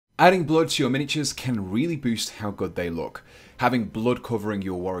Adding blood to your miniatures can really boost how good they look. Having blood covering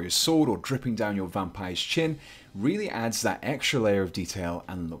your warrior's sword or dripping down your vampire's chin really adds that extra layer of detail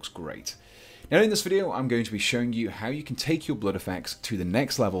and looks great. Now in this video I'm going to be showing you how you can take your blood effects to the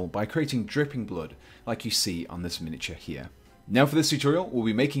next level by creating dripping blood like you see on this miniature here. Now for this tutorial we'll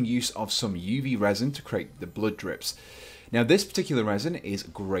be making use of some UV resin to create the blood drips. Now this particular resin is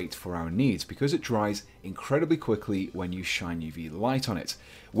great for our needs because it dries incredibly quickly when you shine UV light on it,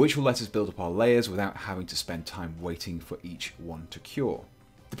 which will let us build up our layers without having to spend time waiting for each one to cure.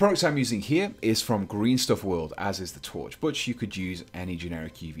 The product I'm using here is from Green Stuff World, as is the torch, but you could use any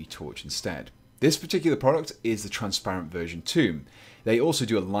generic UV torch instead. This particular product is the transparent version too. They also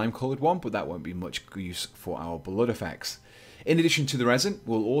do a lime coloured one, but that won't be much use for our blood effects. In addition to the resin,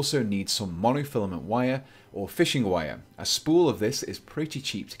 we'll also need some monofilament wire or fishing wire. A spool of this is pretty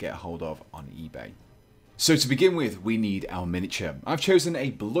cheap to get a hold of on eBay. So to begin with, we need our miniature. I've chosen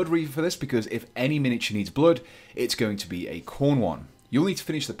a blood reaver for this because if any miniature needs blood, it's going to be a Khorne one. You'll need to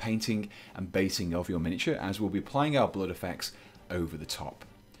finish the painting and basing of your miniature as we'll be applying our blood effects over the top.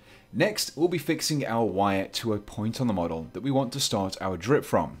 Next, we'll be fixing our wire to a point on the model that we want to start our drip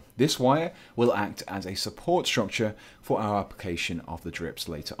from. This wire will act as a support structure for our application of the drips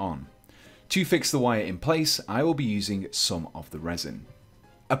later on. To fix the wire in place, I will be using some of the resin.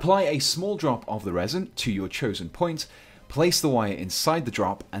 Apply a small drop of the resin to your chosen point, place the wire inside the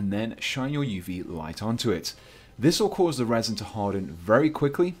drop, and then shine your UV light onto it. This will cause the resin to harden very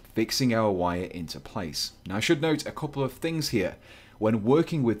quickly, fixing our wire into place. Now I should note a couple of things here. When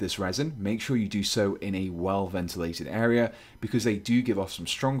working with this resin, make sure you do so in a well-ventilated area because they do give off some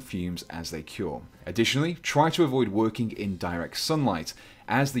strong fumes as they cure. Additionally, try to avoid working in direct sunlight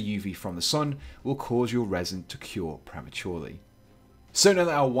as the UV from the sun will cause your resin to cure prematurely. So now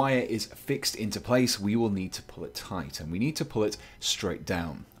that our wire is fixed into place, we will need to pull it tight and we need to pull it straight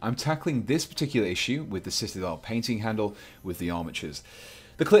down. I'm tackling this particular issue with the Citadel painting handle with the armatures.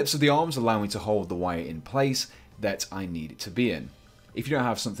 The clips of the arms allow me to hold the wire in place that I need it to be in. If you don't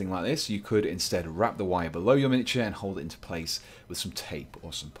have something like this, you could instead wrap the wire below your miniature and hold it into place with some tape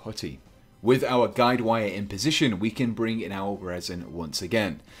or some putty. With our guide wire in position, we can bring in our resin once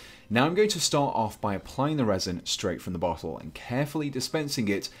again. Now I'm going to start off by applying the resin straight from the bottle and carefully dispensing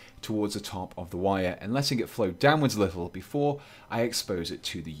it towards the top of the wire and letting it flow downwards a little before I expose it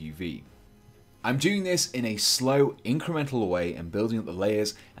to the UV. I'm doing this in a slow, incremental way and building up the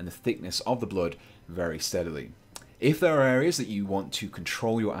layers and the thickness of the blood very steadily. If there are areas that you want to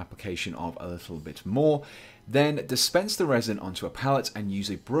control your application of a little bit more, then dispense the resin onto a palette and use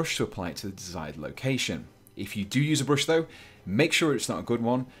a brush to apply it to the desired location. If you do use a brush though, make sure it's not a good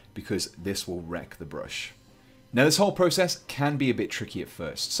one because this will wreck the brush. Now this whole process can be a bit tricky at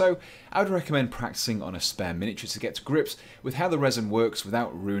first, so I would recommend practicing on a spare miniature to get to grips with how the resin works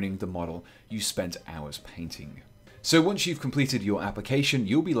without ruining the model you spent hours painting. So once you've completed your application,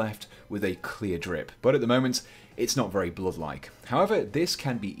 you'll be left with a clear drip, but at the moment, it's not very blood-like. However, this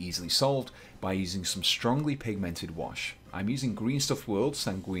can be easily solved by using some strongly pigmented wash. I'm using Green Stuff World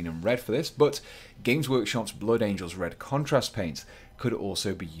Sanguinum Red for this, but Games Workshop's Blood Angels Red contrast paint could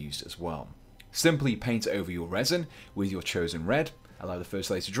also be used as well. Simply paint over your resin with your chosen red, allow the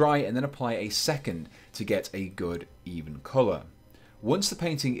first layer to dry, and then apply a second to get a good, even colour. Once the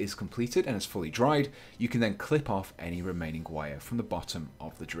painting is completed and is fully dried, you can then clip off any remaining wire from the bottom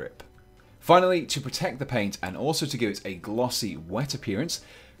of the drip. Finally, to protect the paint and also to give it a glossy, wet appearance,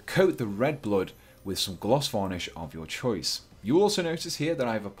 coat the red blood with some gloss varnish of your choice. You'll also notice here that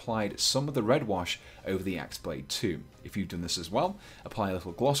I've applied some of the red wash over the axe blade too. If you've done this as well, apply a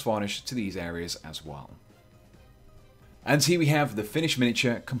little gloss varnish to these areas as well. And here we have the finished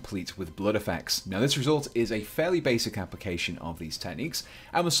miniature complete with blood effects. Now this result is a fairly basic application of these techniques,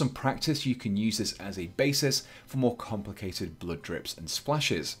 and with some practice you can use this as a basis for more complicated blood drips and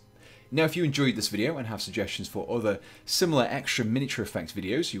splashes. Now if you enjoyed this video and have suggestions for other similar extra miniature effects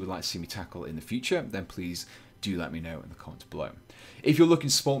videos you would like to see me tackle in the future, then please do let me know in the comments below. If you're looking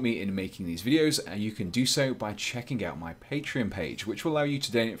to support me in making these videos, you can do so by checking out my Patreon page, which will allow you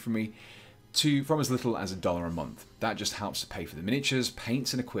to donate from me from as little as $1 a month. That just helps to pay for the miniatures,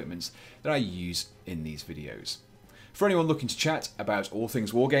 paints and equipment that I use in these videos. For anyone looking to chat about all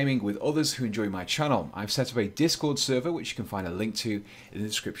things wargaming with others who enjoy my channel, I've set up a Discord server which you can find a link to in the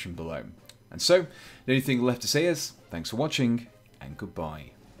description below. And so, the only thing left to say is, thanks for watching and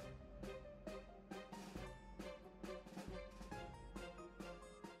goodbye.